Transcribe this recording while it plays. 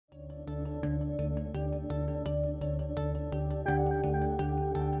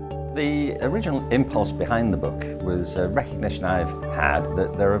The original impulse behind the book was a recognition I've had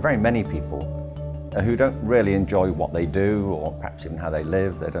that there are very many people who don't really enjoy what they do, or perhaps even how they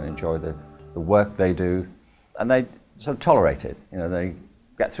live. They don't enjoy the work they do, and they sort of tolerate it. You know, they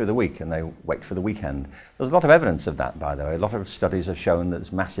get through the week and they wait for the weekend. There's a lot of evidence of that, by the way. A lot of studies have shown that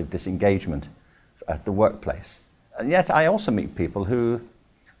there's massive disengagement at the workplace. And yet I also meet people who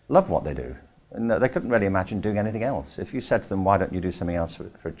love what they do. And they couldn't really imagine doing anything else. If you said to them, why don't you do something else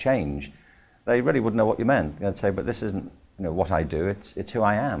for a change, they really wouldn't know what you meant. They'd say, but this isn't what I do, it's who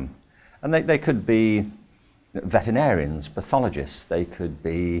I am. And they could be veterinarians, pathologists, they could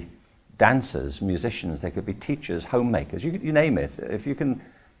be dancers, musicians, they could be teachers, homemakers, you name it. If you can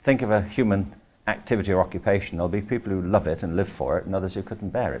think of a human activity or occupation, there'll be people who love it and live for it, and others who couldn't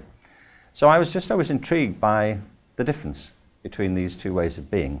bear it. So I was just always intrigued by the difference between these two ways of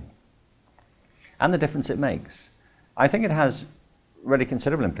being, and the difference it makes. I think it has really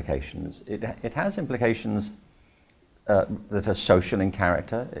considerable implications. It has implications that are social in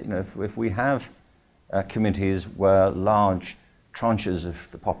character. If we have communities where large tranches of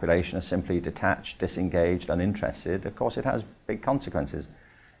the population are simply detached, disengaged, uninterested, of course it has big consequences.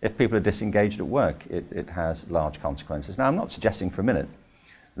 If people are disengaged at work, it has large consequences. Now, I'm not suggesting for a minute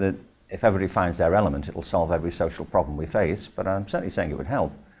that if everybody finds their element, it'll solve every social problem we face, but I'm certainly saying it would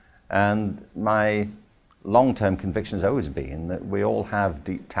help. And my long-term conviction has always been that we all have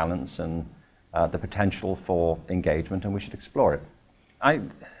deep talents and the potential for engagement, and we should explore it. I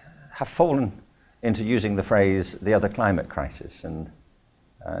have fallen into using the phrase, the other climate crisis, and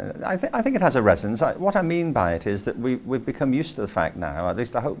I think it has a resonance. What I mean by it is that we've become used to the fact now, at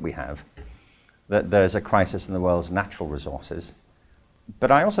least I hope we have, that there's a crisis in the world's natural resources,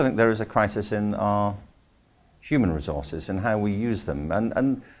 but I also think there is a crisis in our human resources and how we use them.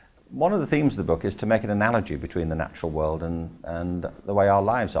 And one of the themes of the book is to make an analogy between the natural world and the way our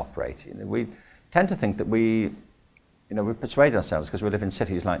lives operate. We tend to think that we persuade ourselves, because we live in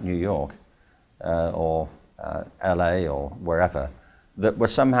cities like New York or LA or wherever, that we're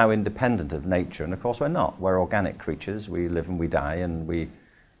somehow independent of nature, and of course we're not. We're organic creatures. We live and we die, and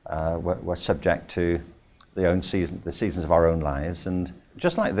we're subject to the seasons of our own lives. And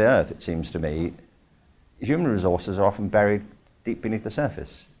just like the Earth, it seems to me, human resources are often buried deep beneath the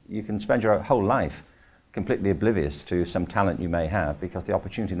surface. You can spend your whole life completely oblivious to some talent you may have because the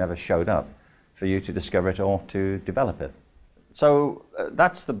opportunity never showed up for you to discover it or to develop it. So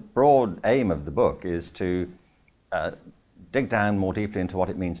that's the broad aim of the book, is to dig down more deeply into what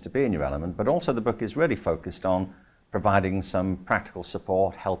it means to be in your element, but also the book is really focused on providing some practical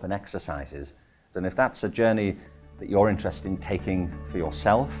support, help and exercises. And if that's a journey that you're interested in taking for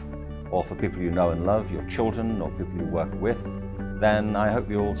yourself, or for people you know and love, your children or people you work with, then I hope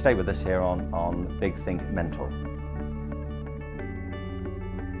you'll stay with us here on Big Think Mentor.